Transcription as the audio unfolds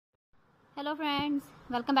Hello friends,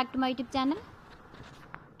 welcome back to my YouTube channel.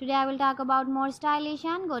 Today I will talk about more stylish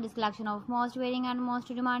and gorgeous collection of most wearing and most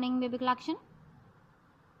demanding baby collection.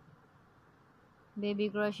 Baby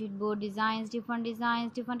crochet board designs, different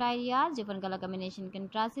ideas, different color combination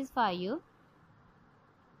contrasts for you.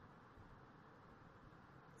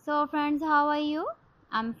 So friends, how are you?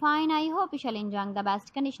 I'm fine. I hope you shall enjoy the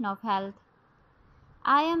best condition of health.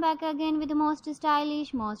 I am back again with the most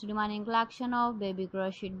stylish, most demanding collection of baby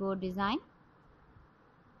crochet board design.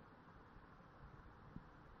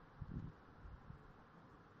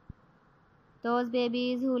 Those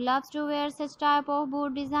babies who loves to wear such type of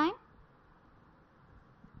board design.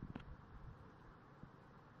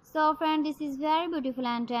 So friend, this is very beautiful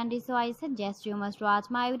and trendy, so I suggest you must watch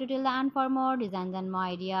my video till the end for more designs and more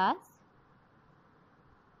ideas.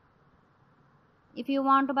 If you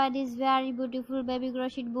want to buy these very beautiful baby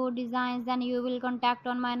crochet board designs, then you will contact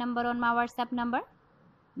on my number, on my WhatsApp number.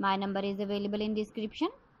 My number is available in description.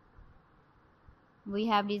 We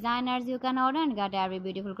have designers you can order and get every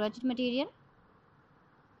beautiful crochet material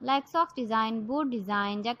like socks design, boot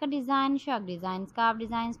design, jacket design, shirt design, scarf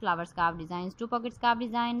designs, flower scarf designs, two pocket scarf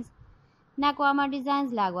designs, neck warmer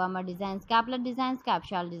designs, leg warmer designs, caplet designs, cap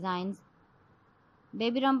shawl designs,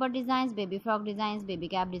 baby romper designs, baby frock designs, baby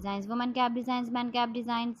cap designs, woman cap designs, man cap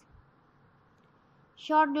designs,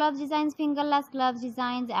 short gloves designs, fingerless gloves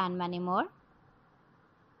designs, and many more.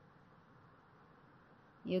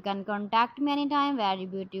 You can contact me anytime. Very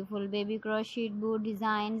beautiful baby crochet boot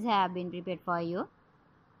designs have been prepared for you.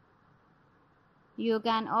 You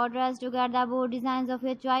can order us to get the board designs of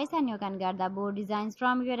your choice, and you can get the board designs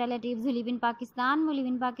from your relatives who live in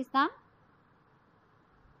Pakistan.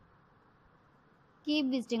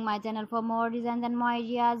 Keep visiting my channel for more designs and more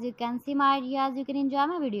ideas. You can see my ideas, you can enjoy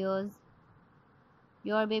my videos.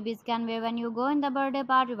 Your babies can wear when you go in the birthday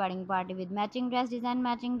party, wedding party with matching dress design,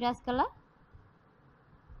 matching dress color.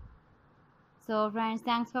 So friends,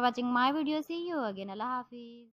 thanks for watching my video. See you again. Allah Hafiz.